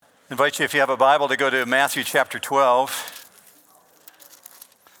I invite you, if you have a Bible, to go to Matthew chapter 12.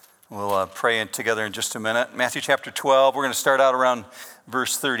 We'll pray together in just a minute. Matthew chapter 12, we're going to start out around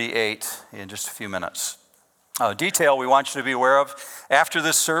verse 38 in just a few minutes. Detail we want you to be aware of. After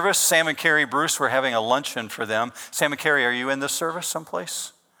this service, Sam and Carrie Bruce, we're having a luncheon for them. Sam and Carrie, are you in this service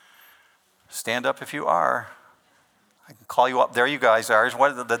someplace? Stand up if you are. I can call you up. There you guys are.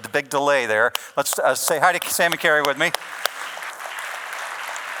 What the big delay there. Let's say hi to Sam and Carrie with me.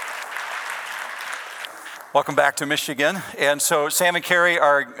 Welcome back to Michigan. And so Sam and Carrie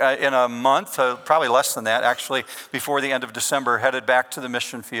are in a month, probably less than that actually, before the end of December, headed back to the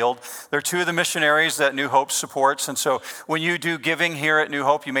mission field. They're two of the missionaries that New Hope supports. And so when you do giving here at New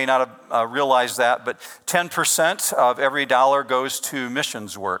Hope, you may not have realized that, but 10% of every dollar goes to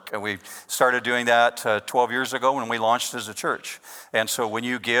missions work. And we started doing that 12 years ago when we launched as a church. And so when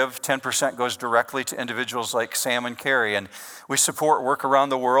you give, 10% goes directly to individuals like Sam and Carrie. And we support work around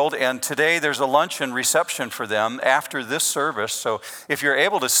the world. And today there's a luncheon reception for them after this service. So if you're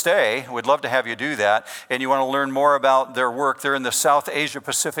able to stay, we'd love to have you do that. And you want to learn more about their work. They're in the South Asia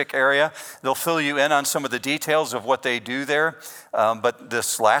Pacific area. They'll fill you in on some of the details of what they do there. But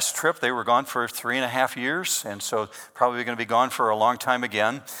this last trip, they were gone for 3.5 years. And so probably going to be gone for a long time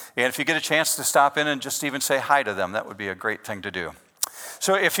again. And if you get a chance to stop in and just even say hi to them, that would be a great thing to do.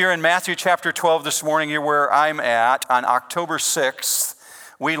 So if you're in Matthew chapter 12 this morning, you're where I'm at. On October 6th,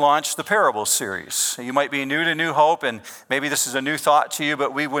 we launched the Parables series. You might be new to New Hope, and maybe this is a new thought to you,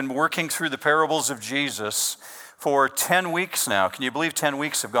 but we've been working through the parables of Jesus for 10 weeks now. Can you believe 10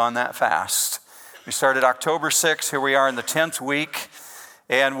 weeks have gone that fast? We started October 6th. Here we are in the 10th week,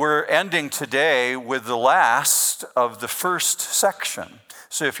 and we're ending today with the last of the first section.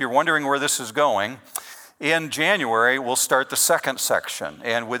 So if you're wondering where this is going, in January, we'll start the second section,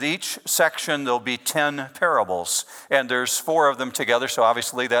 and with each section, there'll be 10 parables, and there's 4 of them together, so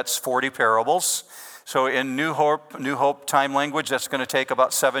obviously that's 40 parables. So in New Hope time language, that's going to take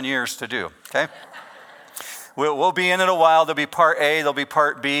about 7 years to do, okay? We'll be in it a while. There'll be part A, there'll be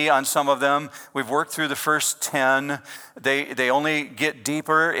part B on some of them. We've worked through the first 10. They only get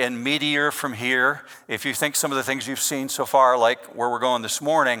deeper and meatier from here. If you think some of the things you've seen so far, like where we're going this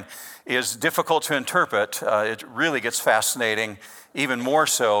morning, is difficult to interpret, it really gets fascinating, even more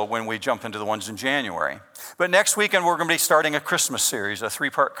so when we jump into the ones in January. But next weekend, we're going to be starting a Christmas series, a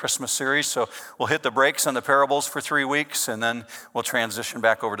 3-part Christmas series. So we'll hit the brakes on the parables for 3 weeks, and then we'll transition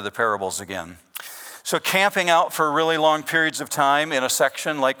back over to the parables again. So camping out for really long periods of time in a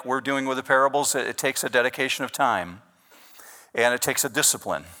section like we're doing with the parables, it takes a dedication of time. And it takes a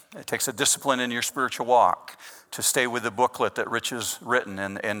discipline. It takes a discipline in your spiritual walk to stay with the booklet that Rich has written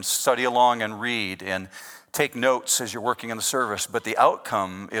and study along and read and take notes as you're working in the service. But the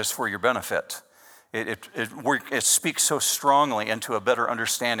outcome is for your benefit. It speaks so strongly into a better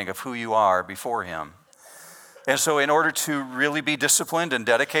understanding of who you are before Him. And so in order to really be disciplined and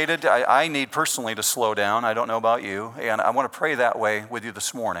dedicated, I need personally to slow down. I don't know about you. And I want to pray that way with you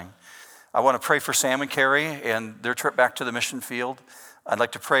this morning. I want to pray for Sam and Carrie and their trip back to the mission field. I'd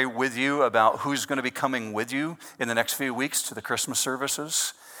like to pray with you about who's going to be coming with you in the next few weeks to the Christmas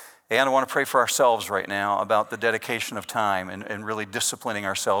services. And I want to pray for ourselves right now about the dedication of time and really disciplining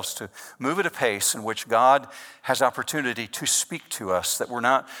ourselves to move at a pace in which God has opportunity to speak to us, that we're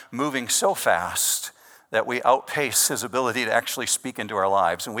not moving so fast that we outpace His ability to actually speak into our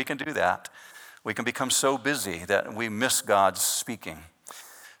lives. And we can do that. We can become so busy that we miss God's speaking.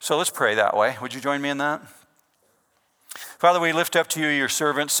 So let's pray that way. Would you join me in that? Father, we lift up to you your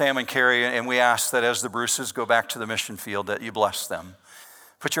servants, Sam and Carrie, and we ask that as the Bruces go back to the mission field, that you bless them.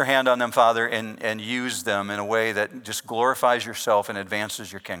 Put your hand on them, Father, and use them in a way that just glorifies yourself and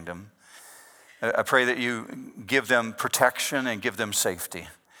advances your kingdom. I pray that you give them protection and give them safety.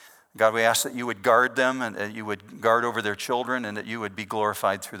 God, we ask that you would guard them and that you would guard over their children and that you would be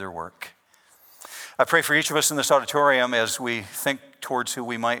glorified through their work. I pray for each of us in this auditorium as we think towards who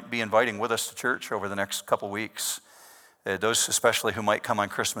we might be inviting with us to church over the next couple weeks, those especially who might come on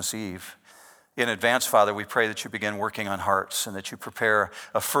Christmas Eve. In advance, Father, we pray that you begin working on hearts and that you prepare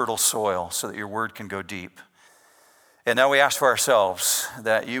a fertile soil so that your word can go deep. And now we ask for ourselves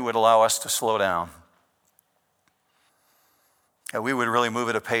that you would allow us to slow down. That we would really move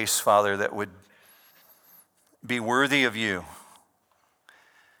at a pace, Father, that would be worthy of you.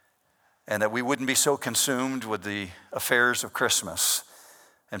 And that we wouldn't be so consumed with the affairs of Christmas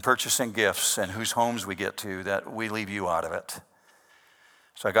and purchasing gifts and whose homes we get to that we leave you out of it.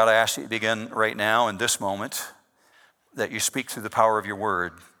 So God, I ask you to begin right now in this moment, that you speak through the power of your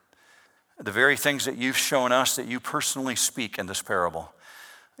word. The very things that you've shown us that you personally speak in this parable.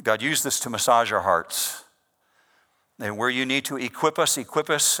 God, use this to massage our hearts. And where you need to equip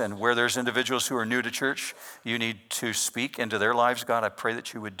us. And where there's individuals who are new to church, you need to speak into their lives. God, I pray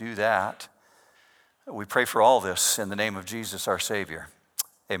that you would do that. We pray for all this in the name of Jesus, our Savior.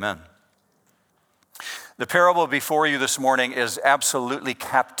 Amen. The parable before you this morning is absolutely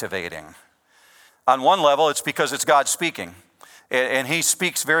captivating. On one level, it's because it's God speaking. And he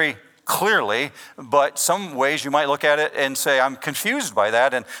speaks very clearly, but some ways you might look at it and say, I'm confused by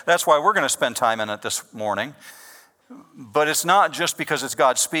that, and that's why we're going to spend time in it this morning. But it's not just because it's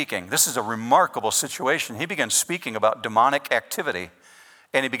God speaking. This is a remarkable situation. He begins speaking about demonic activity,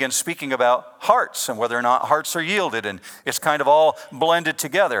 and he begins speaking about hearts and whether or not hearts are yielded, and it's kind of all blended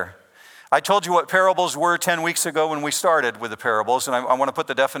together. I told you what parables were 10 weeks ago when we started with the parables, and I want to put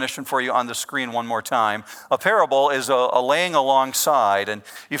the definition for you on the screen one more time. A parable is a laying alongside, and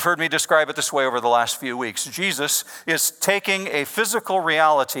you've heard me describe it this way over the last few weeks. Jesus is taking a physical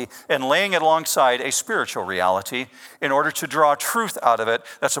reality and laying it alongside a spiritual reality in order to draw truth out of it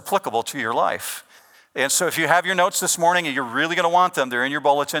that's applicable to your life. And so if you have your notes this morning, and you're really going to want them, they're in your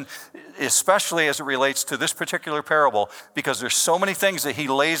bulletin, especially as it relates to this particular parable, because there's so many things that he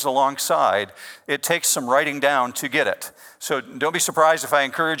lays alongside, it takes some writing down to get it. So don't be surprised if I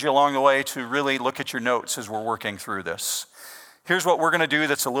encourage you along the way to really look at your notes as we're working through this. Here's what we're going to do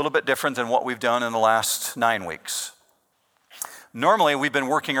that's a little bit different than what we've done in the last 9 weeks. Normally, we've been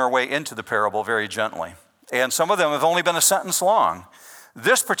working our way into the parable very gently, and some of them have only been a sentence long.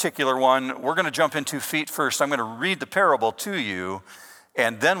 This particular one, we're going to jump into feet first. I'm going to read the parable to you,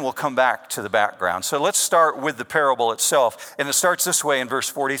 and then we'll come back to the background. So let's start with the parable itself. And it starts this way in verse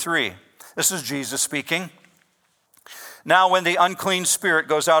 43. This is Jesus speaking. Now when the unclean spirit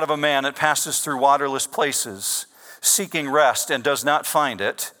goes out of a man, it passes through waterless places, seeking rest, and does not find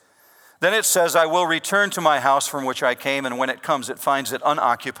it. Then it says, I will return to my house from which I came, and when it comes, it finds it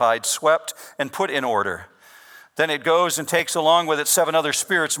unoccupied, swept, and put in order. Then it goes and takes along with it 7 other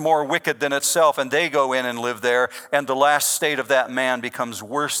spirits more wicked than itself, and they go in and live there, and the last state of that man becomes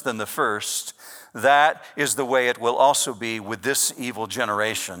worse than the first. That is the way it will also be with this evil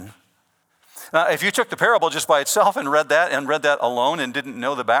generation. Now, if you took the parable just by itself and read that alone and didn't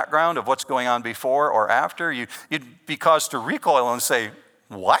know the background of what's going on before or after, you'd be caused to recoil and say,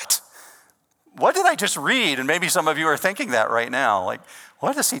 what? What did I just read? And maybe some of you are thinking that right now. Like,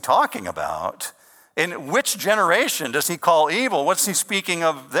 what is he talking about? In which generation does he call evil? What's he speaking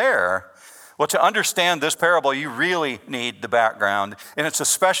of there? Well, to understand this parable, you really need the background. And it's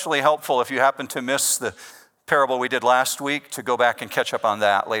especially helpful if you happen to miss the parable we did last week to go back and catch up on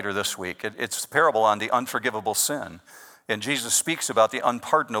that later this week. It's the parable on the unforgivable sin. And Jesus speaks about the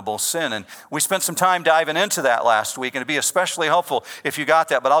unpardonable sin. And we spent some time diving into that last week, and it'd be especially helpful if you got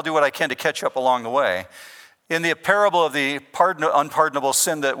that, but I'll do what I can to catch up along the way. In the parable of the unpardonable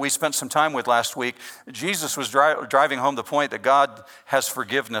sin that we spent some time with last week, Jesus was driving home the point that God has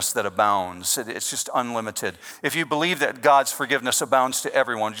forgiveness that abounds. It's just unlimited. If you believe that God's forgiveness abounds to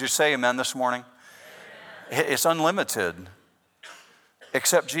everyone, did you say amen this morning? Amen. It's unlimited.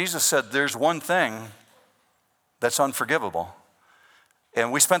 Except Jesus said there's one thing that's unforgivable.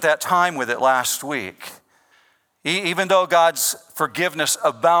 And we spent that time with it last week. Even though God's forgiveness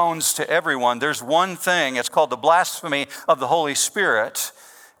abounds to everyone, there's one thing, it's called the blasphemy of the Holy Spirit,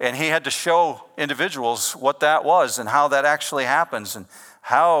 and he had to show individuals what that was and how that actually happens and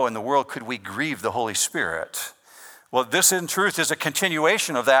how in the world could we grieve the Holy Spirit. Well, this in truth is a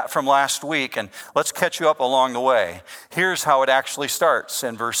continuation of that from last week, and let's catch you up along the way. Here's how it actually starts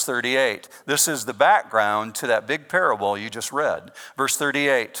in verse 38. This is the background to that big parable you just read. Verse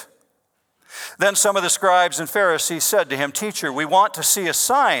 38. Then some of the scribes and Pharisees said to him, Teacher, we want to see a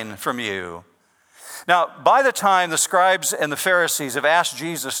sign from you. Now, by the time the scribes and the Pharisees have asked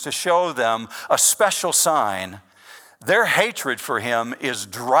Jesus to show them a special sign, their hatred for him is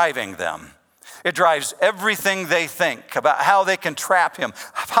driving them. It drives everything they think about how they can trap him.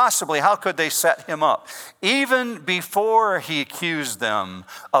 Possibly, how could they set him up? Even before he accused them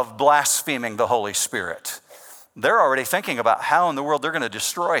of blaspheming the Holy Spirit, they're already thinking about how in the world they're going to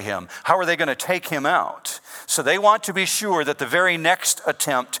destroy him. How are they going to take him out? So they want to be sure that the very next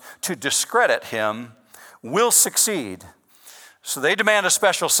attempt to discredit him will succeed. So they demand a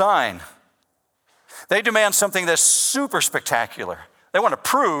special sign. They demand something that's super spectacular. They want to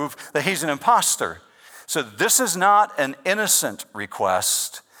prove that he's an imposter. So this is not an innocent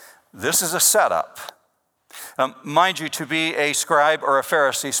request. This is a setup. Mind you, to be a scribe or a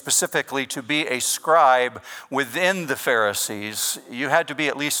Pharisee, specifically to be a scribe within the Pharisees, you had to be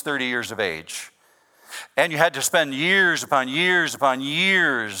at least 30 years of age. And you had to spend years upon years upon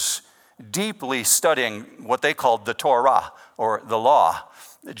years deeply studying what they called the Torah, or the law.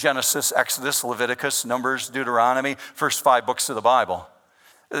 Genesis, Exodus, Leviticus, Numbers, Deuteronomy, first 5 books of the Bible.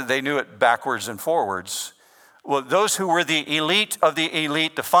 They knew it backwards and forwards. Well, those who were the elite of the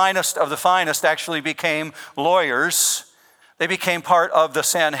elite, the finest of the finest, actually became lawyers. They became part of the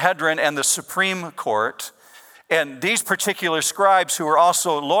Sanhedrin and the Supreme Court. And these particular scribes, who were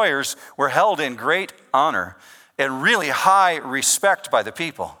also lawyers, were held in great honor and really high respect by the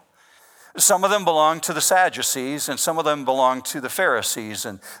people. Some of them belonged to the Sadducees, and some of them belonged to the Pharisees.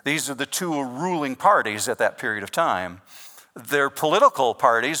 And these are the two ruling parties at that period of time. They're political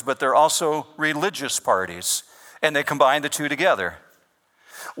parties, but they're also religious parties. And they combine the two together.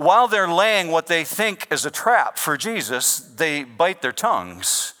 While they're laying what they think is a trap for Jesus, they bite their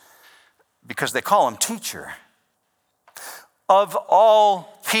tongues because they call him teacher. Of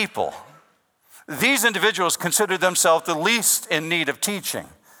all people, these individuals consider themselves the least in need of teaching.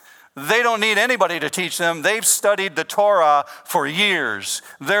 They don't need anybody to teach them. They've studied the Torah for years.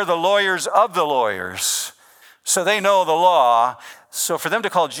 They're the lawyers of the lawyers. So they know the law. So for them to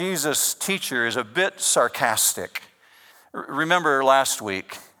call Jesus teacher is a bit sarcastic. Remember last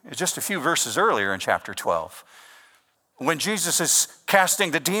week, just a few verses earlier in chapter 12, when Jesus is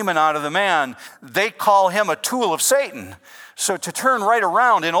casting the demon out of the man, they call him a tool of Satan. So to turn right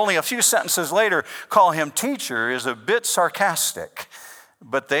around and only a few sentences later call him teacher is a bit sarcastic.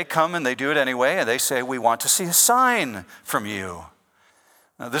 But they come and they do it anyway, and they say, we want to see a sign from you.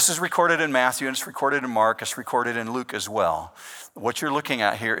 Now, this is recorded in Matthew, and it's recorded in Mark, it's recorded in Luke as well. What you're looking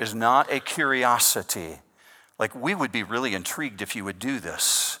at here is not a curiosity. Like, we would be really intrigued if you would do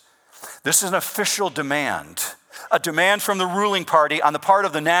this. This is an official demand, a demand from the ruling party on the part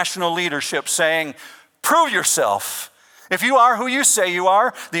of the national leadership saying, prove yourself. If you are who you say you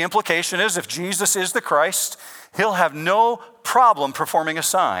are, the implication is if Jesus is the Christ, he'll have no problem performing a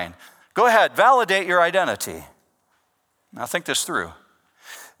sign. Go ahead, validate your identity. Now think this through.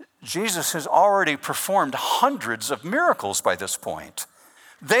 Jesus has already performed hundreds of miracles by this point.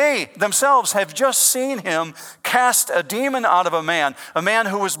 They themselves have just seen him cast a demon out of a man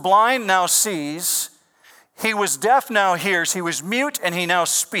who was blind now sees, he was deaf now hears, he was mute and he now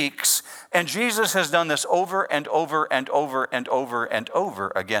speaks, and Jesus has done this over and over and over and over and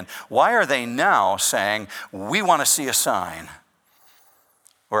over again. Why are they now saying, we want to see a sign?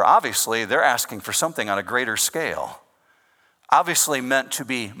 Well, obviously they're asking for something on a greater scale. Obviously meant to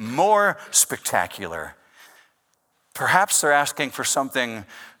be more spectacular. Perhaps they're asking for something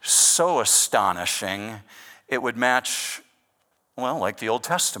so astonishing it would match, well, like the Old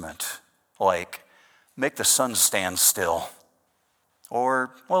Testament. Like, make the sun stand still.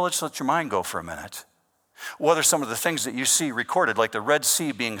 Or, well, let's let your mind go for a minute. What are some of the things that you see recorded, like the Red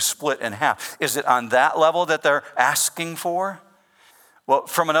Sea being split in half? Is it on that level that they're asking for? Well,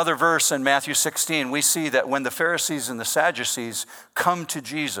 from another verse in Matthew 16, we see that when the Pharisees and the Sadducees come to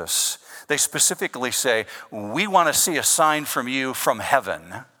Jesus, they specifically say, we want to see a sign from you from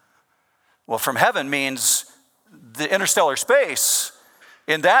heaven. Well, from heaven means the interstellar space.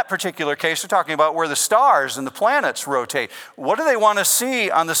 In that particular case, they're talking about where the stars and the planets rotate. What do they want to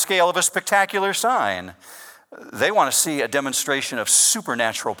see on the scale of a spectacular sign? They want to see a demonstration of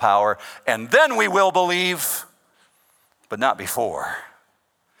supernatural power, and then we will believe, but not before.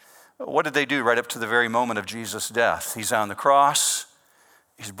 What did they do right up to the very moment of Jesus' death? He's on the cross,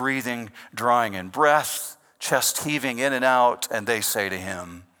 he's breathing, drawing in breath, chest heaving in and out, and they say to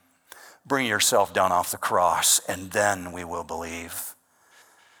him, bring yourself down off the cross, and then we will believe.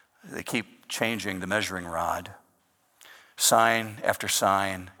 They keep changing the measuring rod, sign after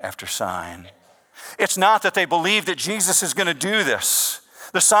sign after sign. It's not that they believe that Jesus is going to do this.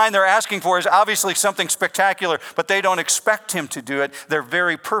 The sign they're asking for is obviously something spectacular, but they don't expect him to do it. Their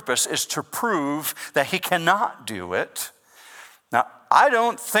very purpose is to prove that he cannot do it. Now, I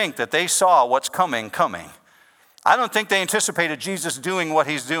don't think that they saw what's coming. I don't think they anticipated Jesus doing what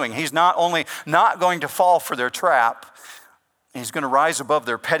he's doing. He's not only not going to fall for their trap, he's going to rise above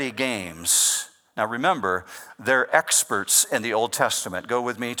their petty games. Now remember, they're experts in the Old Testament. Go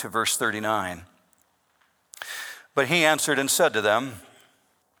with me to verse 39. But he answered and said to them,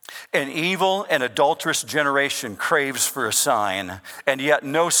 an evil and adulterous generation craves for a sign, and yet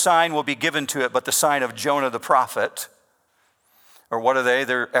no sign will be given to it but the sign of Jonah the prophet. Or what are they?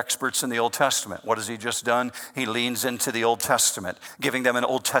 They're experts in the Old Testament. What has he just done? He leans into the Old Testament, giving them an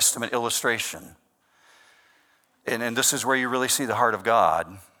Old Testament illustration. And this is where you really see the heart of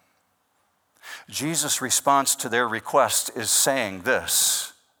God. Jesus' response to their request is saying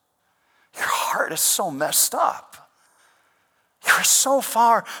this: your heart is so messed up. You're so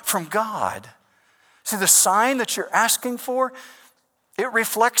far from God. See, the sign that you're asking for, it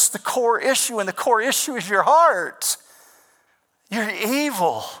reflects the core issue, and the core issue is your heart. You're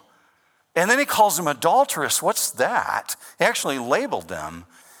evil. And then he calls them adulterous. What's that? He actually labeled them.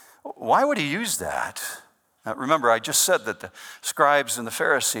 Why would he use that? Now, remember, I just said that the scribes and the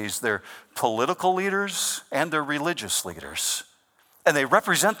Pharisees, they're political leaders and they're religious leaders. And they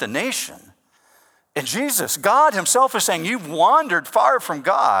represent the nation. And Jesus, God himself is saying, you've wandered far from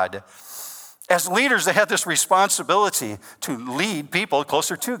God. As leaders, they had this responsibility to lead people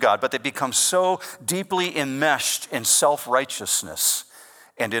closer to God, but they become so deeply enmeshed in self-righteousness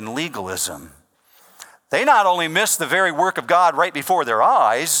and in legalism. They not only miss the very work of God right before their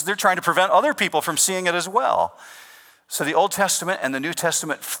eyes, they're trying to prevent other people from seeing it as well. So the Old Testament and the New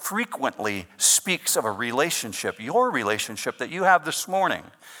Testament frequently speaks of a relationship, your relationship that you have this morning.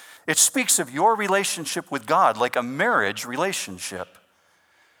 It speaks of your relationship with God like a marriage relationship.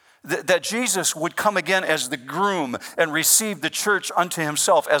 That Jesus would come again as the groom and receive the church unto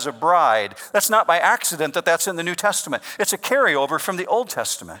himself as a bride. That's not by accident that that's in the New Testament. It's a carryover from the Old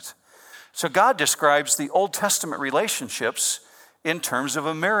Testament. So God describes the Old Testament relationships in terms of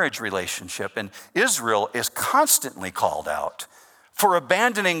a marriage relationship. And Israel is constantly called out for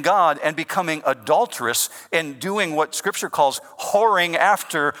abandoning God and becoming adulterous and doing what Scripture calls whoring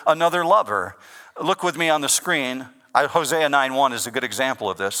after another lover. Look with me on the screen. Hosea 9:1 is a good example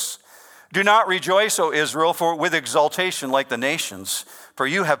of this. Do not rejoice, O Israel, for with exultation like the nations, for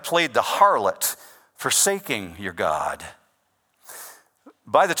you have played the harlot, forsaking your God.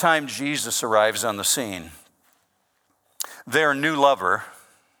 By the time Jesus arrives on the scene, their new lover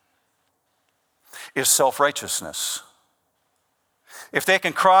is self-righteousness. If they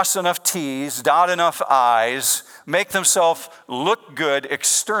can cross enough T's, dot enough I's, make themselves look good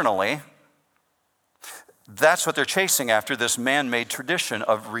externally, that's what they're chasing after, this man-made tradition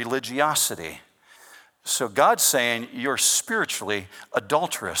of religiosity. So God's saying you're spiritually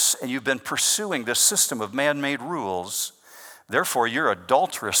adulterous and you've been pursuing this system of man-made rules. Therefore, you're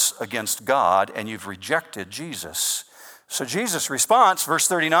adulterous against God and you've rejected Jesus. So Jesus' response, verse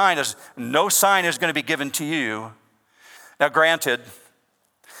 39, is no sign is going to be given to you. Now granted,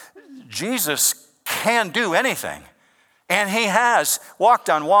 Jesus can do anything. And he has walked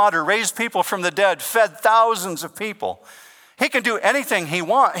on water, raised people from the dead, fed thousands of people. He can do anything he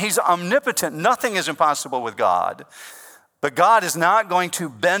wants. He's omnipotent. Nothing is impossible with God. But God is not going to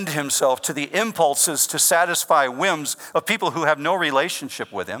bend himself to the impulses to satisfy whims of people who have no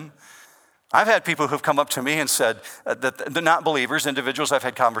relationship with him. I've had people who've come up to me and said, that they're not believers, individuals I've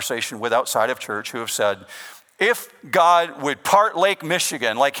had conversation with outside of church who have said, if God would part Lake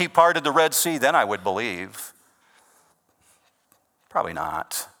Michigan like he parted the Red Sea, then I would believe. Probably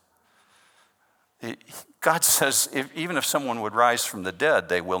not. God says even if someone would rise from the dead,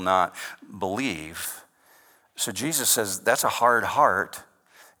 they will not believe. So Jesus says that's a hard heart.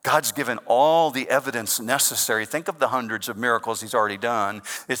 God's given all the evidence necessary. Think of the hundreds of miracles he's already done.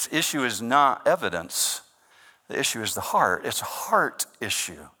 Its issue is not evidence. The issue is the heart. It's a heart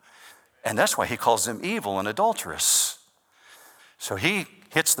issue. And that's why he calls them evil and adulterous. So he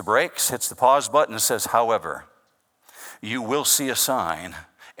hits the brakes, hits the pause button and says, however, you will see a sign,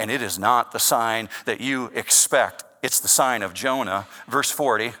 and it is not the sign that you expect. It's the sign of Jonah. Verse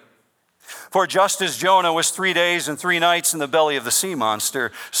 40, for just as Jonah was 3 days and 3 nights in the belly of the sea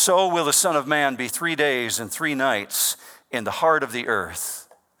monster, so will the Son of Man be 3 days and 3 nights in the heart of the earth.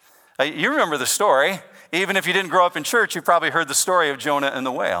 You remember the story. Even if you didn't grow up in church, you probably heard the story of Jonah and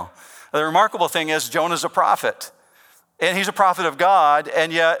the whale. The remarkable thing is Jonah's a prophet, and he's a prophet of God,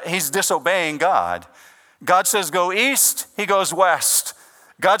 and yet he's disobeying God. God says go east, he goes west.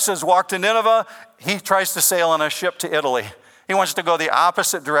 God says walk to Nineveh, he tries to sail on a ship to Italy. He wants to go the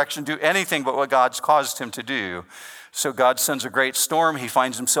opposite direction, do anything but what God's caused him to do. So God sends a great storm, he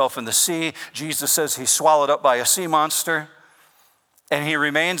finds himself in the sea. Jesus says he's swallowed up by a sea monster, and he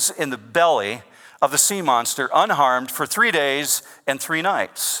remains in the belly of the sea monster unharmed for 3 days and 3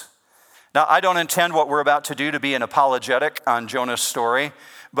 nights. Now, I don't intend what we're about to do to be an apologetic on Jonah's story,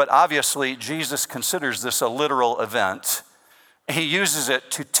 but obviously Jesus considers this a literal event. He uses it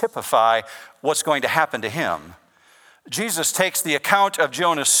to typify what's going to happen to him. Jesus takes the account of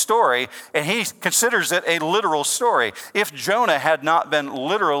Jonah's story and he considers it a literal story. If Jonah had not been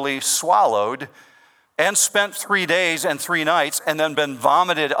literally swallowed and spent 3 days and 3 nights and then been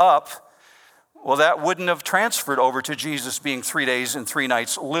vomited up, well, that wouldn't have transferred over to Jesus being 3 days and 3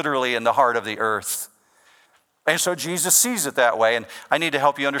 nights literally in the heart of the earth. And so Jesus sees it that way, and I need to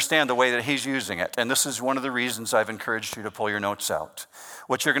help you understand the way that he's using it. And this is one of the reasons I've encouraged you to pull your notes out.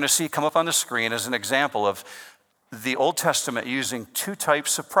 What you're going to see come up on the screen is an example of the Old Testament using 2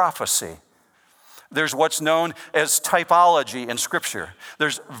 types of prophecy. There's what's known as typology in Scripture.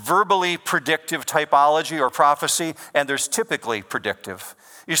 There's verbally predictive typology or prophecy, and there's typically predictive.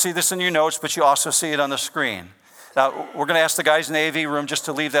 You see this in your notes, but you also see it on the screen. Now, we're going to ask the guys in the AV room just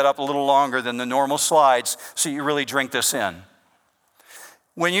to leave that up a little longer than the normal slides so you really drink this in.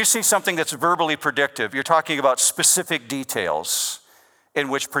 When you see something that's verbally predictive, you're talking about specific details in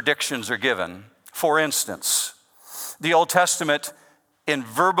which predictions are given. For instance, the Old Testament in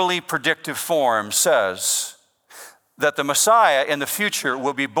verbally predictive form says that the Messiah in the future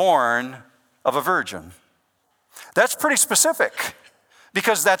will be born of a virgin. That's pretty specific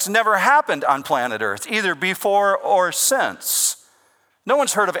because that's never happened on planet Earth, either before or since. No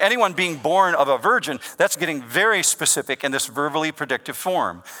one's heard of anyone being born of a virgin. That's getting very specific in this verbally predictive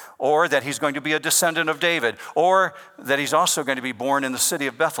form. Or that he's going to be a descendant of David, or that he's also going to be born in the city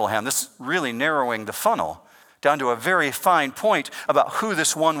of Bethlehem. This is really narrowing the funnel down to a very fine point about who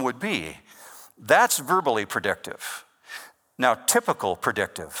this one would be. That's verbally predictive. Now, typical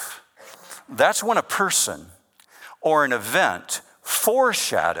predictive, that's when a person or an event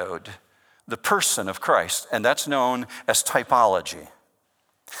foreshadowed the person of Christ, and that's known as typology.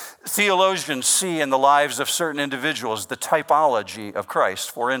 Theologians see in the lives of certain individuals the typology of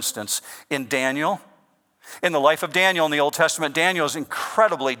Christ. For instance, in Daniel, in the life of Daniel in the Old Testament, Daniel is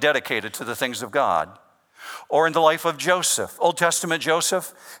incredibly dedicated to the things of God. Or in the life of Joseph, Old Testament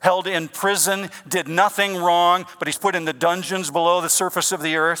Joseph, held in prison, did nothing wrong, but he's put in the dungeons below the surface of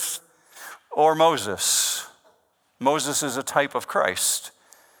the earth. Or Moses. Moses is a type of Christ.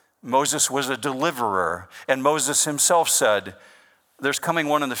 Moses was a deliverer, and Moses himself said, there's coming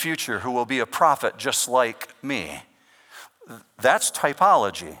one in the future who will be a prophet just like me. That's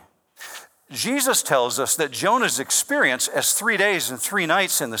typology. Jesus tells us that Jonah's experience as 3 days and 3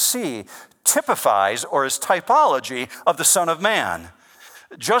 nights in the sea typifies or is typology of the Son of Man.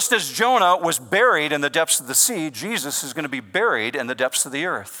 Just as Jonah was buried in the depths of the sea, Jesus is going to be buried in the depths of the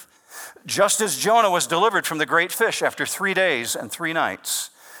earth. Just as Jonah was delivered from the great fish after 3 days and 3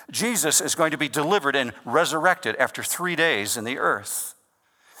 nights, Jesus is going to be delivered and resurrected after 3 days in the earth.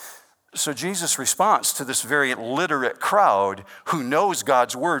 So Jesus' response to this very literate crowd who knows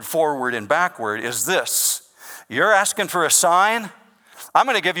God's word forward and backward is this: you're asking for a sign? I'm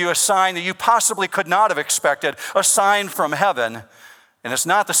going to give you a sign that you possibly could not have expected, a sign from heaven. And it's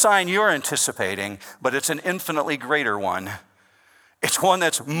not the sign you're anticipating, but it's an infinitely greater one. It's one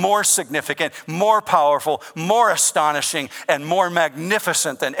that's more significant, more powerful, more astonishing, and more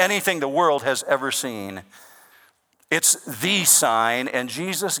magnificent than anything the world has ever seen. It's the sign, and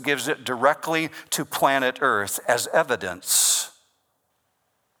Jesus gives it directly to planet Earth as evidence.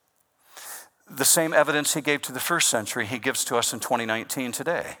 The same evidence he gave to the first century, he gives to us in 2019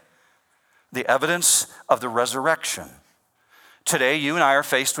 today. The evidence of the resurrection. Today, you and I are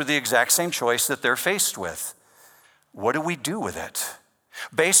faced with the exact same choice that they're faced with. What do we do with it?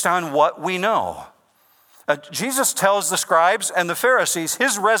 Based on what we know. Jesus tells the scribes and the Pharisees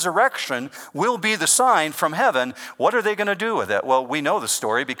his resurrection will be the sign from heaven. What are they going to do with it? Well, we know the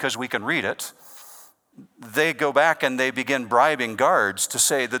story because we can read it. They go back and they begin bribing guards to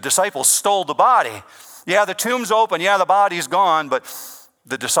say the disciples stole the body. Yeah, the tomb's open. Yeah, the body's gone, but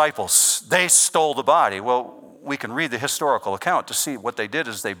the disciples, they stole the body. Well, we can read the historical account to see what they did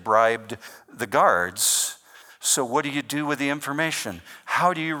is they bribed the guards. So what do you do with the information?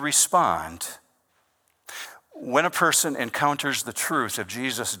 How do you respond? When a person encounters the truth of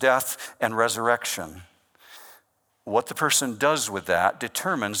Jesus' death and resurrection, what the person does with that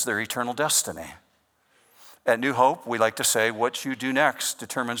determines their eternal destiny. At New Hope, we like to say what you do next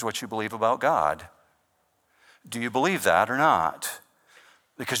determines what you believe about God. Do you believe that or not?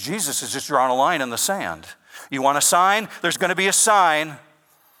 Because Jesus has just drawn a line in the sand. You want a sign? There's going to be a sign.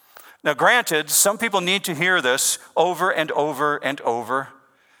 Now, granted, some people need to hear this over and over and over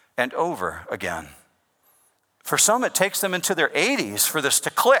and over again. For some, it takes them into their 80s for this to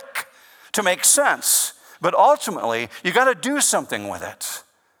click, to make sense. But ultimately, you got to do something with it.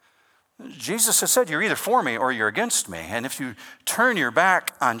 Jesus has said, you're either for me or you're against me. And if you turn your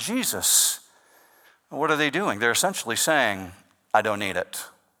back on Jesus, what are they doing? They're essentially saying, I don't need it.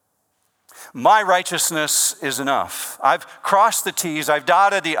 My righteousness is enough. I've crossed the T's, I've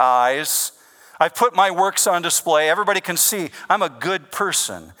dotted the I's, I've put my works on display. Everybody can see I'm a good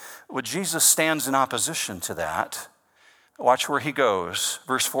person. Well, Jesus stands in opposition to that. Watch where he goes.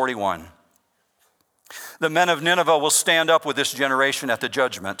 Verse 41. The men of Nineveh will stand up with this generation at the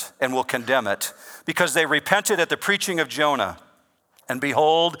judgment and will condemn it because they repented at the preaching of Jonah. And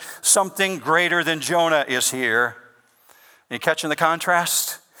behold, something greater than Jonah is here. Are you catching the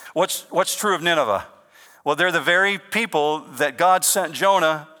contrast? What's true of Nineveh? Well, they're the very people that God sent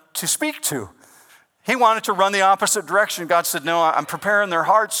Jonah to speak to. He wanted to run the opposite direction. God said, no, I'm preparing their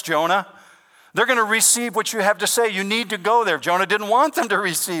hearts, Jonah. They're going to receive what you have to say. You need to go there. Jonah didn't want them to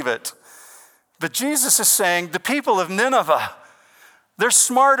receive it. But Jesus is saying, the people of Nineveh, they're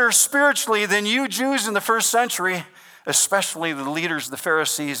smarter spiritually than you Jews in the first century, especially the leaders, the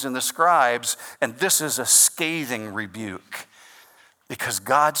Pharisees and the scribes. And this is a scathing rebuke because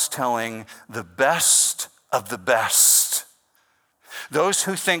God's telling the best of the best, those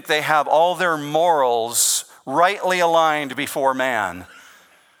who think they have all their morals rightly aligned before man,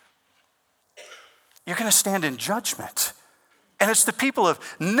 you're going to stand in judgment. And it's the people of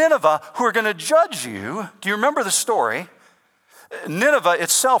Nineveh who are going to judge you. Do you remember the story? Nineveh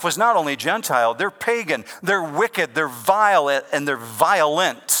itself was not only Gentile, they're pagan, they're wicked, they're vile, and they're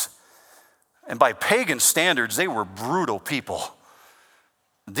violent. And by pagan standards, they were brutal people.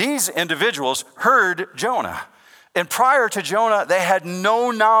 These individuals heard Jonah. And prior to Jonah, they had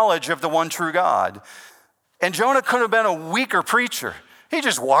no knowledge of the one true God. And Jonah could have been a weaker preacher. He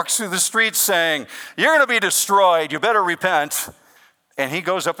just walks through the streets saying, you're going to be destroyed, you better repent. And he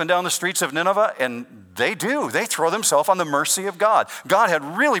goes up and down the streets of Nineveh, and they do. They throw themselves on the mercy of God. God had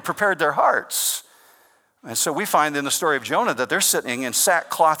really prepared their hearts. And so we find in the story of Jonah that they're sitting in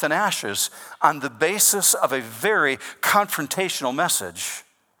sackcloth and ashes on the basis of a very confrontational message.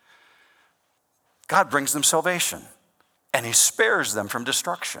 God brings them salvation, and he spares them from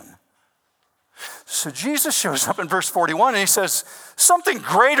destruction. So Jesus shows up in verse 41 and he says, something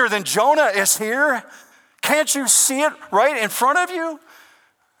greater than Jonah is here. Can't you see it right in front of you?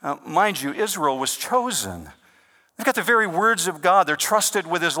 Now, mind you, Israel was chosen. They've got the very words of God. They're trusted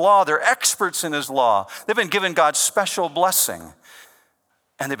with his law. They're experts in his law. They've been given God's special blessing.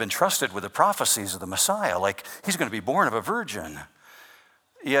 And they've been trusted with the prophecies of the Messiah, like he's going to be born of a virgin.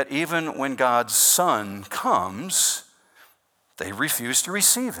 Yet even when God's Son comes, they refuse to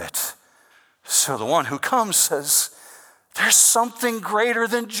receive it. So the one who comes says, there's something greater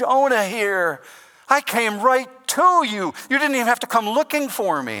than Jonah here. I came right to you. You didn't even have to come looking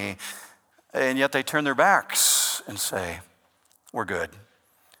for me. And yet they turn their backs and say, we're good.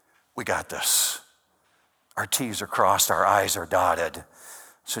 We got this. Our T's are crossed, our I's are dotted.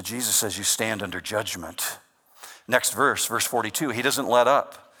 So Jesus says you stand under judgment. Next verse 42, he doesn't let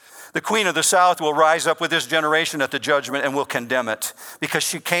up. The queen of the south will rise up with this generation at the judgment and will condemn it, because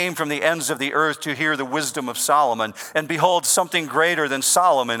she came from the ends of the earth to hear the wisdom of Solomon. And behold, something greater than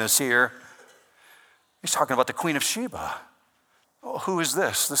Solomon is here. He's talking about the Queen of Sheba. Oh, who is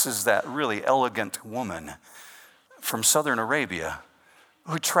this? This is that really elegant woman from southern Arabia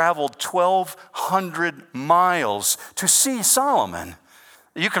who traveled 1,200 miles to see Solomon.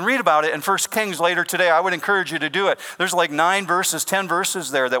 You can read about it in 1 Kings later today. I would encourage you to do it. There's like 9 verses, 10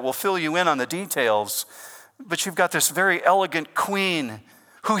 verses there that will fill you in on the details. But you've got this very elegant queen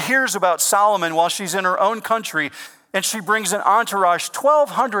who hears about Solomon while she's in her own country, and she brings an entourage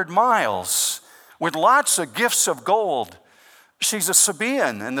 1,200 miles with lots of gifts of gold. She's a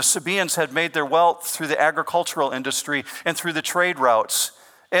Sabaean, and the Sabaeans had made their wealth through the agricultural industry and through the trade routes.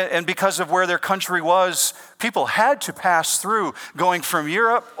 And because of where their country was, people had to pass through, going from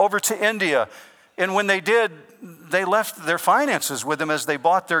Europe over to India. And when they did, they left their finances with them as they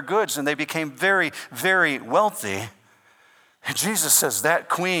bought their goods, and they became very, very wealthy. And Jesus says that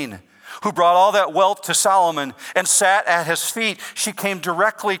queen who brought all that wealth to Solomon and sat at his feet, she came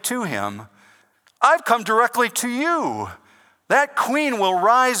directly to him. I've come directly to you. That queen will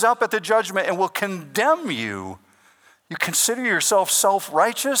rise up at the judgment and will condemn you. You consider yourself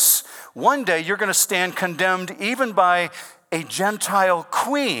self-righteous? One day you're going to stand condemned even by a Gentile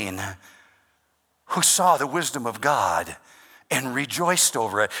queen who saw the wisdom of God and rejoiced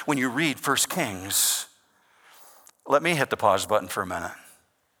over it when you read 1 Kings. Let me hit the pause button for a minute.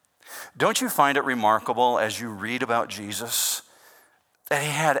 Don't you find it remarkable as you read about Jesus that he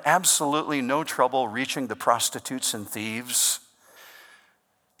had absolutely no trouble reaching the prostitutes and thieves?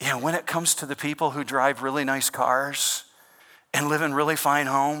 You know, when it comes to the people who drive really nice cars and live in really fine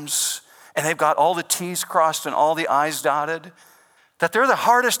homes, and they've got all the T's crossed and all the I's dotted, that they're the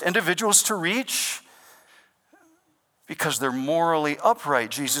hardest individuals to reach because they're morally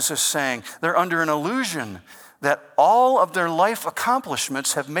upright, Jesus is saying. They're under an illusion that all of their life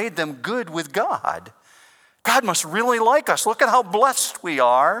accomplishments have made them good with God. God must really like us. Look at how blessed we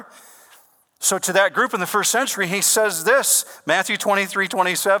are. So to that group in the first century, he says this, Matthew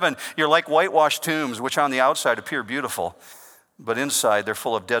 23:27, you're like whitewashed tombs, which on the outside appear beautiful, but inside they're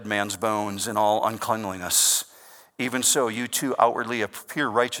full of dead man's bones and all uncleanliness. Even so, you too outwardly appear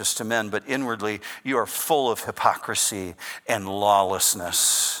righteous to men, but inwardly you are full of hypocrisy and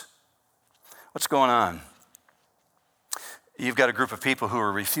lawlessness. What's going on? You've got a group of people who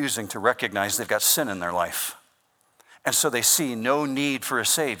are refusing to recognize they've got sin in their life. And so they see no need for a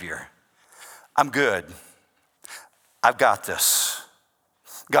Savior. I'm good. I've got this.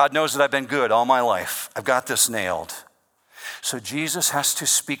 God knows that I've been good all my life. I've got this nailed. So Jesus has to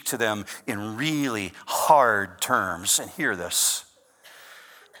speak to them in really hard terms. And hear this.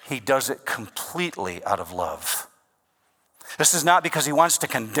 He does it completely out of love. This is not because he wants to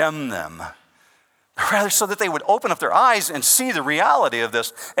condemn them, but rather so that they would open up their eyes and see the reality of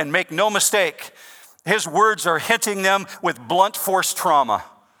this and make no mistake. His words are hitting them with blunt force trauma.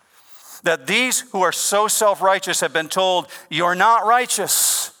 That these who are so self-righteous have been told, you're not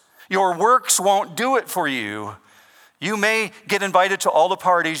righteous. Your works won't do it for you. You may get invited to all the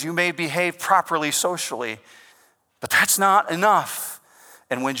parties. You may behave properly socially. But that's not enough.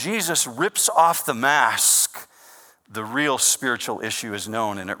 And when Jesus rips off the mask, the real spiritual issue is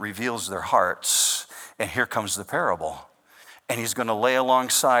known and it reveals their hearts. And here comes the parable. And he's going to lay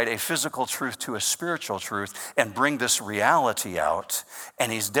alongside a physical truth to a spiritual truth and bring this reality out.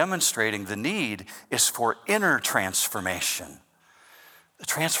 And he's demonstrating the need is for inner transformation. The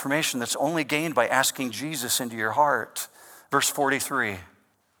transformation that's only gained by asking Jesus into your heart. Verse 43.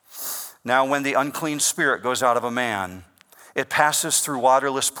 Now when the unclean spirit goes out of a man, it passes through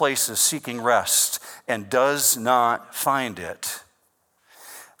waterless places seeking rest and does not find it.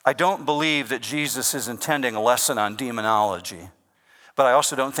 I don't believe that Jesus is intending a lesson on demonology, but I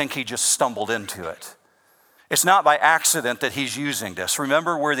also don't think he just stumbled into it. It's not by accident that he's using this.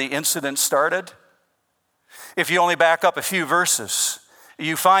 Remember where the incident started? If you only back up a few verses,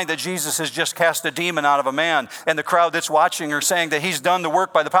 you find that Jesus has just cast a demon out of a man, and the crowd that's watching are saying that he's done the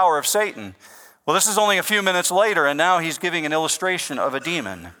work by the power of Satan. Well, this is only a few minutes later, and now he's giving an illustration of a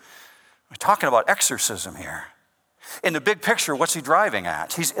demon. We're talking about exorcism here. In the big picture, what's he driving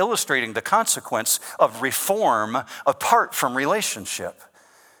at? He's illustrating the consequence of reform apart from relationship.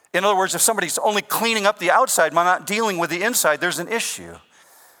 In other words, if somebody's only cleaning up the outside but not dealing with the inside, there's an issue.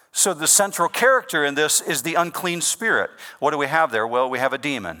 So the central character in this is the unclean spirit. What do we have there? Well, we have a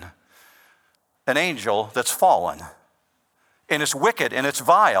demon, an angel that's fallen. And it's wicked and it's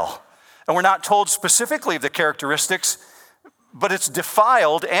vile. And we're not told specifically the characteristics, but it's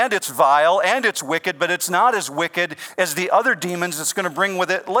defiled and it's vile and it's wicked, but it's not as wicked as the other demons it's going to bring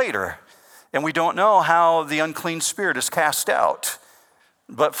with it later. And we don't know how the unclean spirit is cast out.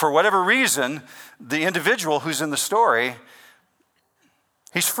 But for whatever reason, the individual who's in the story,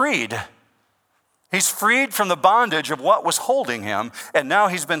 he's freed. He's freed from the bondage of what was holding him, and now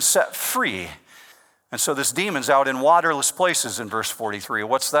he's been set free. And so this demon's out in waterless places in verse 43.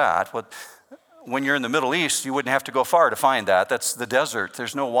 What's that? When you're in the Middle East, you wouldn't have to go far to find that. That's the desert.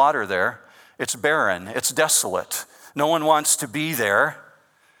 There's no water there. It's barren. It's desolate. No one wants to be there.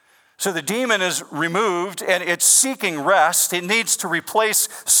 So the demon is removed and it's seeking rest. It needs to replace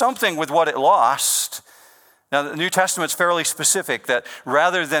something with what it lost. Now, the New Testament's fairly specific that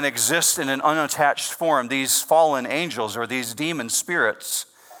rather than exist in an unattached form, these fallen angels or these demon spirits,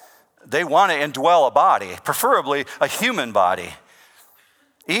 they want to indwell a body, preferably a human body.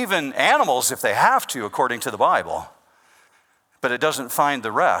 Even animals if they have to, according to the Bible. But it doesn't find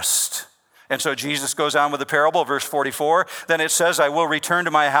the rest. And so Jesus goes on with the parable, verse 44. Then it says, I will return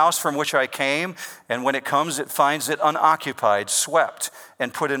to my house from which I came. And when it comes, it finds it unoccupied, swept,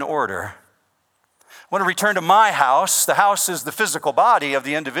 and put in order. I want to return to my house. The house is the physical body of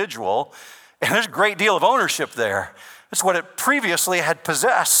the individual. And there's a great deal of ownership there. That's what it previously had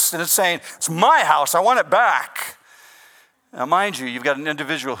possessed. And it's saying, it's my house. I want it back. Now, mind you, you've got an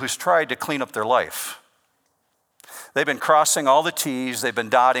individual who's tried to clean up their life. They've been crossing all the T's. They've been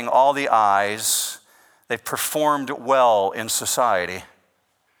dotting all the I's. They've performed well in society.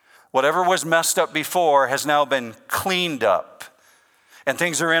 Whatever was messed up before has now been cleaned up. And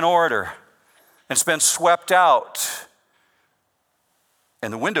things are in order. And it's been swept out.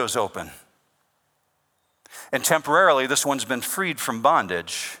 And the window's open. And temporarily, this one's been freed from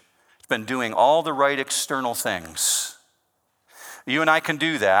bondage. It's been doing all the right external things. You and I can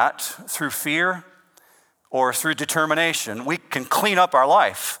do that through fear or through determination. We can clean up our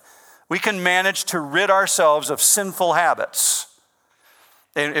life. We can manage to rid ourselves of sinful habits.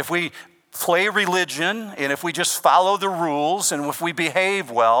 And if we play religion and if we just follow the rules and if we behave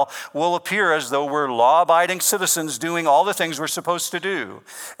well, we'll appear as though we're law-abiding citizens doing all the things we're supposed to do.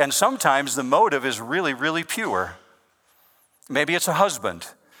 And sometimes the motive is really, really pure. Maybe it's a husband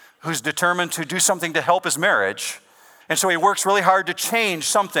who's determined to do something to help his marriage. And so he works really hard to change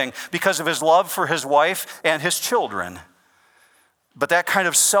something because of his love for his wife and his children. But that kind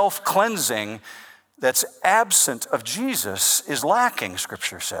of self-cleansing that's absent of Jesus is lacking,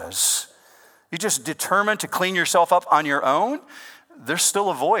 Scripture says. You just determined to clean yourself up on your own? There's still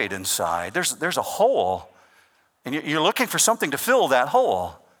a void inside. There's a hole, and you're looking for something to fill that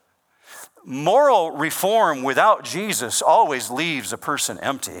hole. Moral reform without Jesus always leaves a person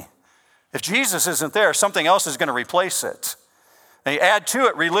empty. If Jesus isn't there, something else is going to replace it. And you add to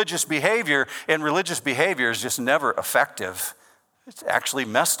it religious behavior, and religious behavior is just never effective. It's actually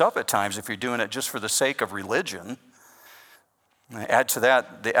messed up at times if you're doing it just for the sake of religion. Add to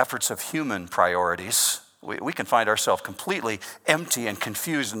that the efforts of human priorities. We can find ourselves completely empty and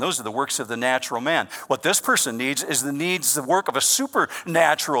confused, and those are the works of the natural man. What this person needs is the work of a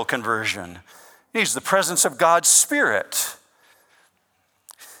supernatural conversion. He needs the presence of God's Spirit.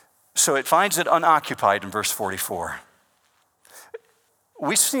 So it finds it unoccupied in verse 44.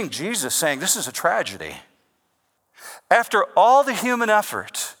 We've seen Jesus saying this is a tragedy. After all the human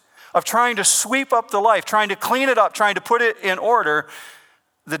effort of trying to sweep up the life, trying to clean it up, trying to put it in order,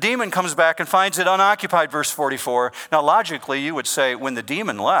 the demon comes back and finds it unoccupied, verse 44. Now, logically, you would say when the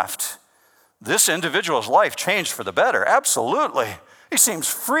demon left, this individual's life changed for the better. Absolutely. He seems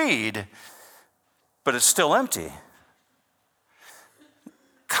freed, but it's still empty.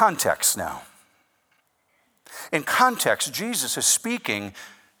 Context now. In context, Jesus is speaking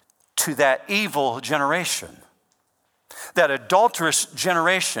to that evil generation, that adulterous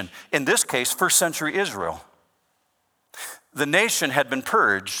generation, in this case, first century Israel. The nation had been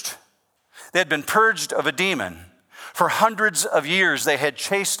purged. They had been purged of a demon. For hundreds of years, they had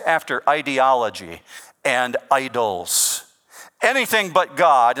chased after ideology and idols. Anything but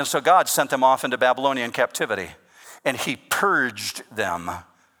God. And so God sent them off into Babylonian captivity, and he purged them.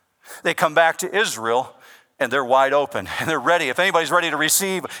 They come back to Israel, and they're wide open, and they're ready. If anybody's ready to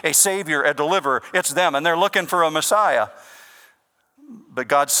receive a Savior, a deliverer, it's them, and they're looking for a Messiah. But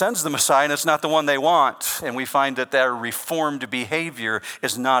God sends the Messiah, and it's not the one they want. And we find that their reformed behavior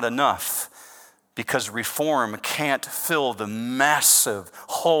is not enough, because reform can't fill the massive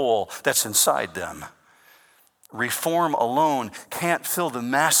hole that's inside them. Reform alone can't fill the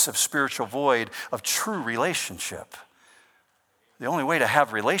massive spiritual void of true relationship. The only way to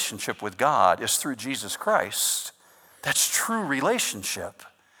have relationship with God is through Jesus Christ. That's true relationship.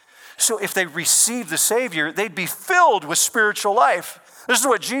 So if they receive the Savior, they'd be filled with spiritual life. This is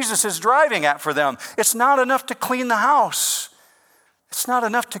what Jesus is driving at for them. It's not enough to clean the house. It's not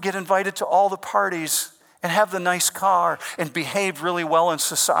enough to get invited to all the parties and have the nice car and behave really well in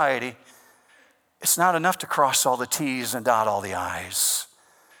society. It's not enough to cross all the T's and dot all the I's.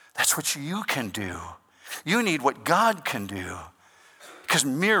 That's what you can do. You need what God can do. Because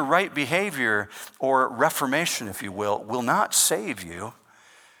mere right behavior, or reformation, if you will not save you.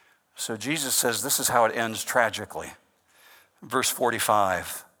 So Jesus says this is how it ends tragically. Verse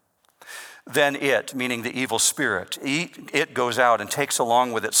 45. Then it, meaning the evil spirit, it goes out and takes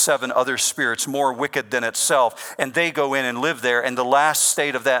along with it 7 other spirits more wicked than itself, and they go in and live there, and the last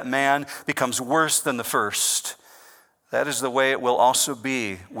state of that man becomes worse than the first. That is the way it will also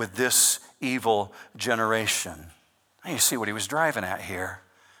be with this evil generation. Now you see what he was driving at here.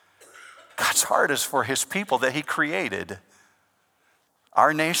 God's heart is for his people that he created.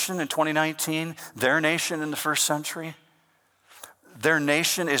 Our nation in 2019, their nation in the first century, their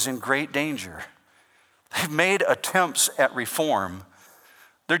nation is in great danger. They've made attempts at reform.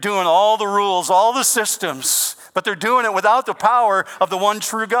 They're doing all the rules, all the systems, but they're doing it without the power of the one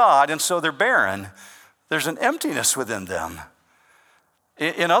true God, and so they're barren. There's an emptiness within them.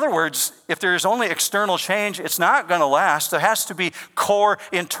 In other words, if there's only external change, it's not going to last. There has to be core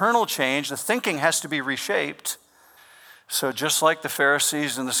internal change. The thinking has to be reshaped. So just like the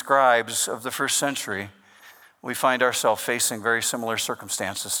Pharisees and the scribes of the first century, we find ourselves facing very similar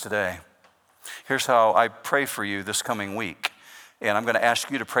circumstances today. Here's how I pray for you this coming week. And I'm going to ask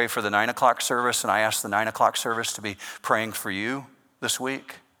you to pray for the 9 o'clock service, and I ask the 9 o'clock service to be praying for you this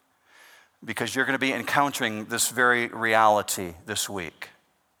week, because you're going to be encountering this very reality this week.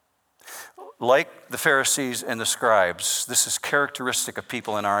 Like the Pharisees and the scribes, this is characteristic of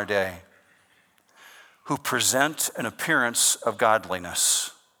people in our day who present an appearance of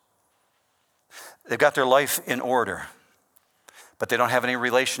godliness. They've got their life in order, but they don't have any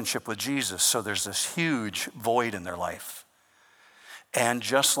relationship with Jesus, so there's this huge void in their life. And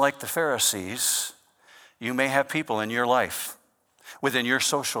just like the Pharisees, you may have people in your life, within your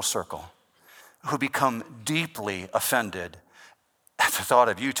social circle, who become deeply offended at the thought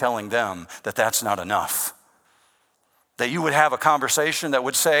of you telling them that that's not enough. That you would have a conversation that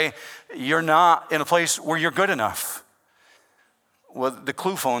would say, you're not in a place where you're good enough. Well, the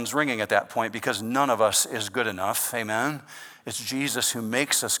clue phone's ringing at that point, because none of us is good enough, amen? It's Jesus who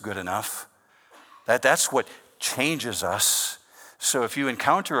makes us good enough. That's what changes us. So if you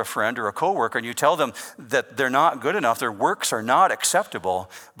encounter a friend or a coworker and you tell them that they're not good enough, their works are not acceptable,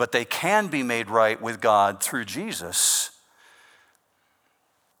 but they can be made right with God through Jesus,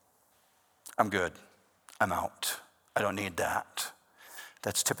 I'm good. I'm out. I don't need that.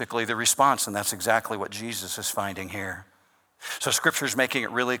 That's typically the response, and that's exactly what Jesus is finding here. So Scripture is making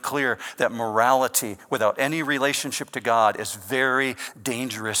it really clear that morality without any relationship to God is very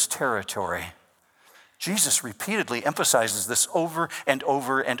dangerous territory. Jesus repeatedly emphasizes this over and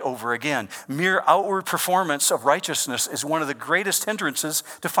over and over again. Mere outward performance of righteousness is one of the greatest hindrances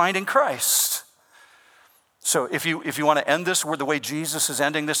to finding Christ. So if you want to end this the way Jesus is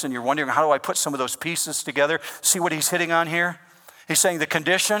ending this and you're wondering, how do I put some of those pieces together? See what he's hitting on here? He's saying the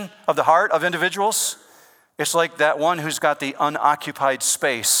condition of the heart of individuals, it's like that one who's got the unoccupied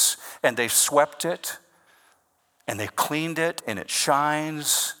space and they've swept it and they've cleaned it and it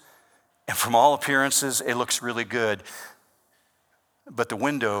shines. And from all appearances, it looks really good. But the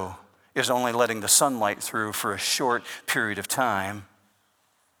window is only letting the sunlight through for a short period of time.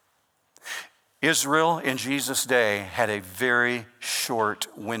 Israel in Jesus' day had a very short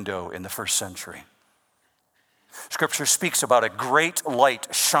window in the first century. Scripture speaks about a great light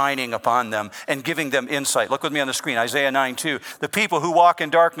shining upon them and giving them insight. Look with me on the screen, Isaiah 9:2. The people who walk in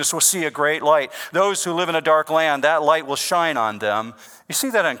darkness will see a great light. Those who live in a dark land, that light will shine on them. You see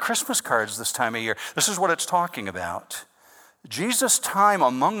that on Christmas cards this time of year. This is what it's talking about. Jesus' time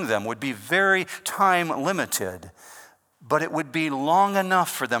among them would be very time limited, but it would be long enough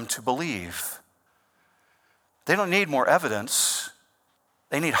for them to believe. They don't need more evidence.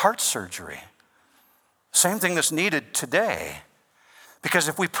 They need heart surgery. Same thing that's needed today. Because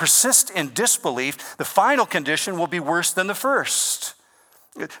if we persist in disbelief, the final condition will be worse than the first.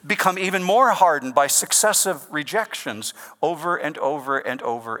 Become even more hardened by successive rejections over and over and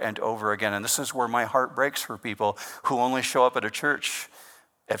over and over again. And this is where my heart breaks for people who only show up at a church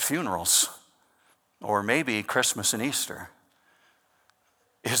at funerals or maybe Christmas and Easter.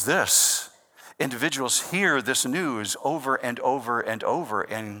 Is this. Individuals hear this news over and over and over,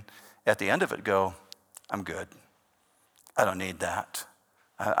 and at the end of it go, I'm good. I don't need that.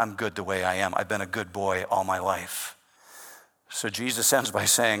 I'm good the way I am. I've been a good boy all my life. So Jesus ends by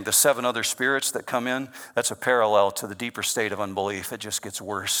saying the 7 other spirits that come in, that's a parallel to the deeper state of unbelief. It just gets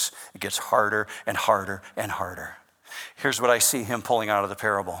worse. It gets harder and harder and harder. Here's what I see him pulling out of the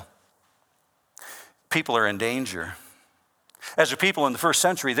parable. People are in danger. As a people in the first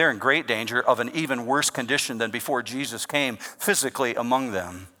century, they're in great danger of an even worse condition than before Jesus came physically among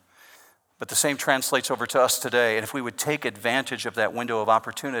them. But the same translates over to us today. And if we would take advantage of that window of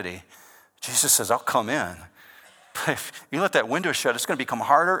opportunity, Jesus says, I'll come in. But if you let that window shut, it's going to become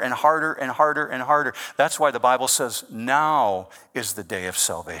harder and harder and harder and harder. That's why the Bible says, now is the day of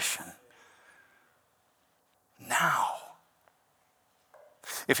salvation. Now.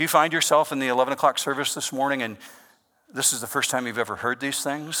 If you find yourself in the 11 o'clock service this morning and this is the first time you've ever heard these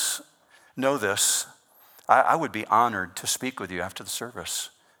things, know this. I would be honored to speak with you after the service.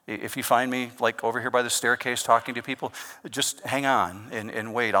 If you find me like over here by the staircase talking to people, just hang on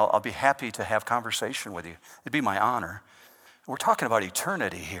and wait. I'll be happy to have conversation with you. It'd be my honor. We're talking about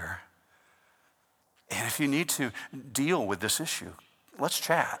eternity here. And if you need to deal with this issue, let's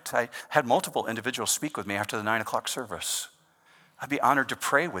chat. I had multiple individuals speak with me after the 9 o'clock service. I'd be honored to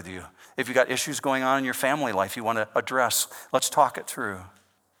pray with you. If you've got issues going on in your family life you want to address, let's talk it through.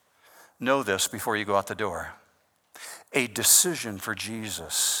 Know this before you go out the door. A decision for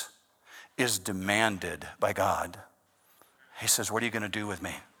Jesus is demanded by God. He says, what are you going to do with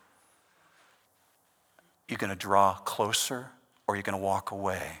me? You going to draw closer or are you going to walk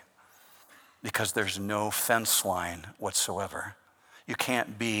away? Because there's no fence line whatsoever. You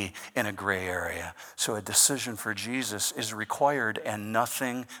can't be in a gray area. So a decision for Jesus is required and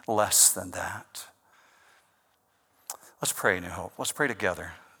nothing less than that. Let's pray, New Hope. Let's pray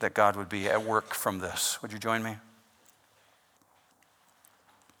together that God would be at work from this. Would you join me?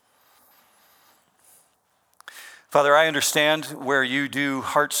 Father, I understand where you do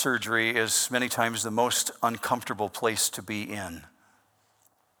heart surgery is many times the most uncomfortable place to be in.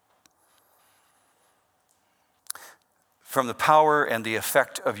 From the power and the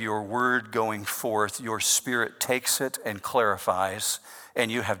effect of your word going forth, your Spirit takes it and clarifies,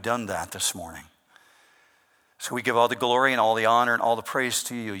 and you have done that this morning. So we give all the glory and all the honor and all the praise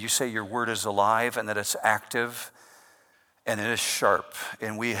to you. You say your word is alive and that it's active and it is sharp,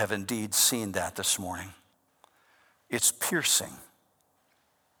 and we have indeed seen that this morning. It's piercing.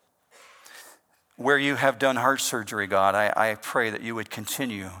 Where you have done heart surgery, God, I pray that you would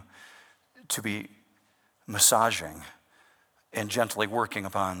continue to be massaging and gently working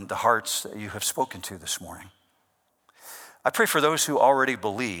upon the hearts that you have spoken to this morning. I pray for those who already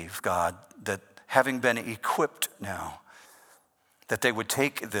believe, God, that having been equipped now, that they would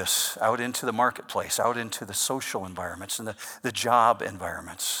take this out into the marketplace, out into the social environments and the job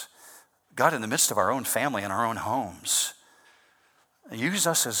environments. God, in the midst of our own family and our own homes, use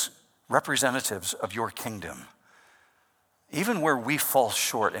us as representatives of your kingdom. Even where we fall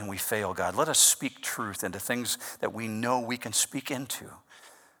short and we fail, God, let us speak truth into things that we know we can speak into.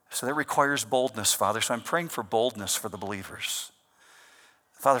 So that requires boldness, Father. So I'm praying for boldness for the believers.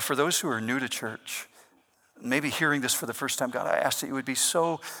 Father, for those who are new to church, maybe hearing this for the first time, God, I ask that you would be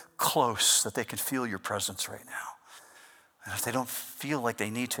so close that they can feel your presence right now. And if they don't feel like they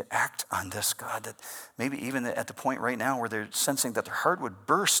need to act on this, God, that maybe even at the point right now where they're sensing that their heart would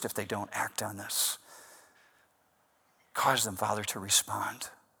burst if they don't act on this, cause them, Father, to respond.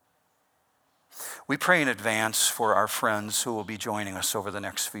 We pray in advance for our friends who will be joining us over the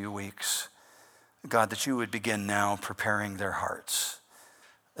next few weeks. God, that you would begin now preparing their hearts,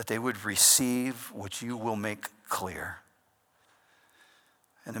 that they would receive what you will make clear.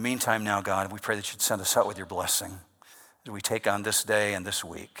 In the meantime now, God, we pray that you'd send us out with your blessing as we take on this day and this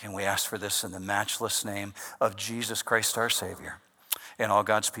week. And we ask for this in the matchless name of Jesus Christ, our Savior. And all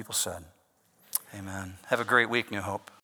God's people said, amen. Have a great week, New Hope.